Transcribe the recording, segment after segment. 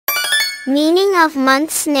Meaning of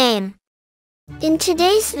month's name. In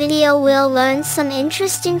today's video we'll learn some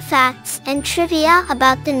interesting facts and trivia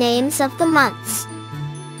about the names of the months.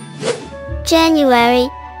 January.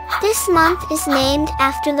 This month is named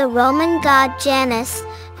after the Roman god Janus,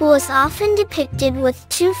 who was often depicted with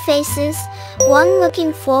two faces, one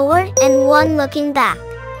looking forward and one looking back.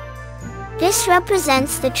 This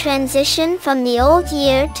represents the transition from the old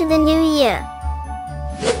year to the new year.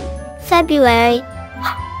 February.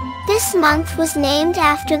 This month was named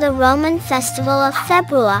after the Roman festival of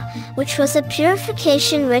Februa, which was a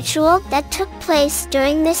purification ritual that took place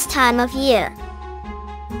during this time of year.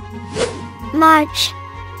 March.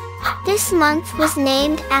 This month was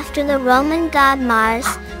named after the Roman god Mars,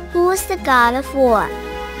 who was the god of war.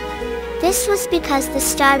 This was because the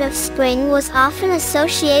start of spring was often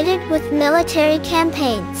associated with military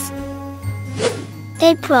campaigns.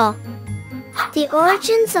 April. The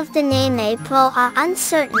origins of the name April are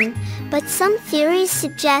uncertain, but some theories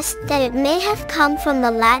suggest that it may have come from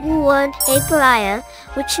the Latin word aperire,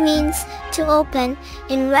 which means to open,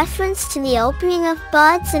 in reference to the opening of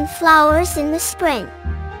buds and flowers in the spring.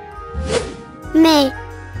 May.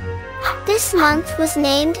 This month was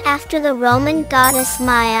named after the Roman goddess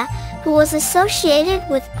Maya, who was associated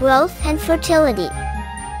with growth and fertility.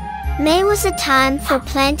 May was a time for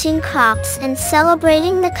planting crops and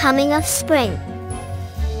celebrating the coming of spring.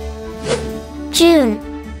 June.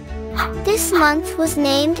 This month was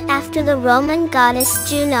named after the Roman goddess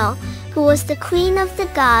Juno, who was the queen of the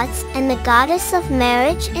gods and the goddess of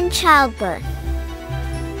marriage and childbirth.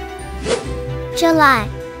 July.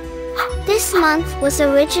 This month was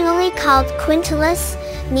originally called Quintilis,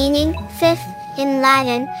 meaning fifth in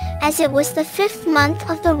Latin, as it was the fifth month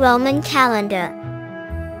of the Roman calendar.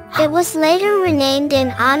 It was later renamed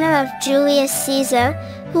in honor of Julius Caesar,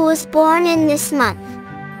 who was born in this month.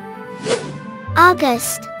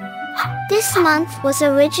 August. This month was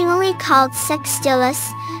originally called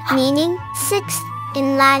Sextilis, meaning sixth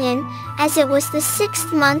in Latin, as it was the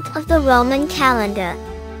sixth month of the Roman calendar.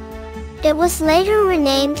 It was later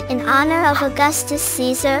renamed in honor of Augustus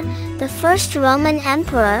Caesar, the first Roman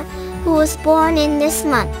emperor, who was born in this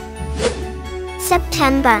month.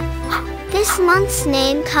 September. This month's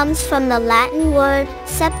name comes from the Latin word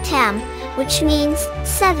septem, which means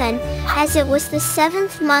seven, as it was the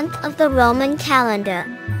seventh month of the Roman calendar.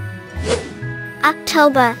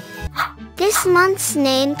 October. This month's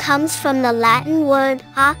name comes from the Latin word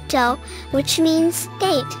octo, which means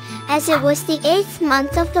eight, as it was the eighth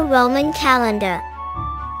month of the Roman calendar.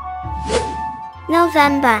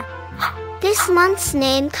 November. This month's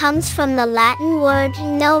name comes from the Latin word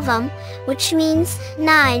novum, which means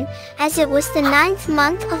nine, as it was the ninth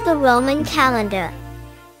month of the Roman calendar.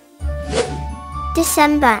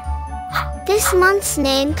 December. This month's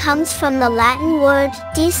name comes from the Latin word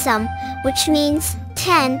decem, which means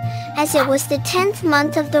 10, as it was the 10th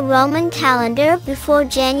month of the Roman calendar before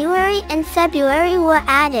January and February were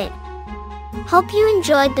added. Hope you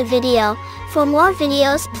enjoyed the video. For more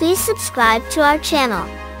videos, please subscribe to our channel.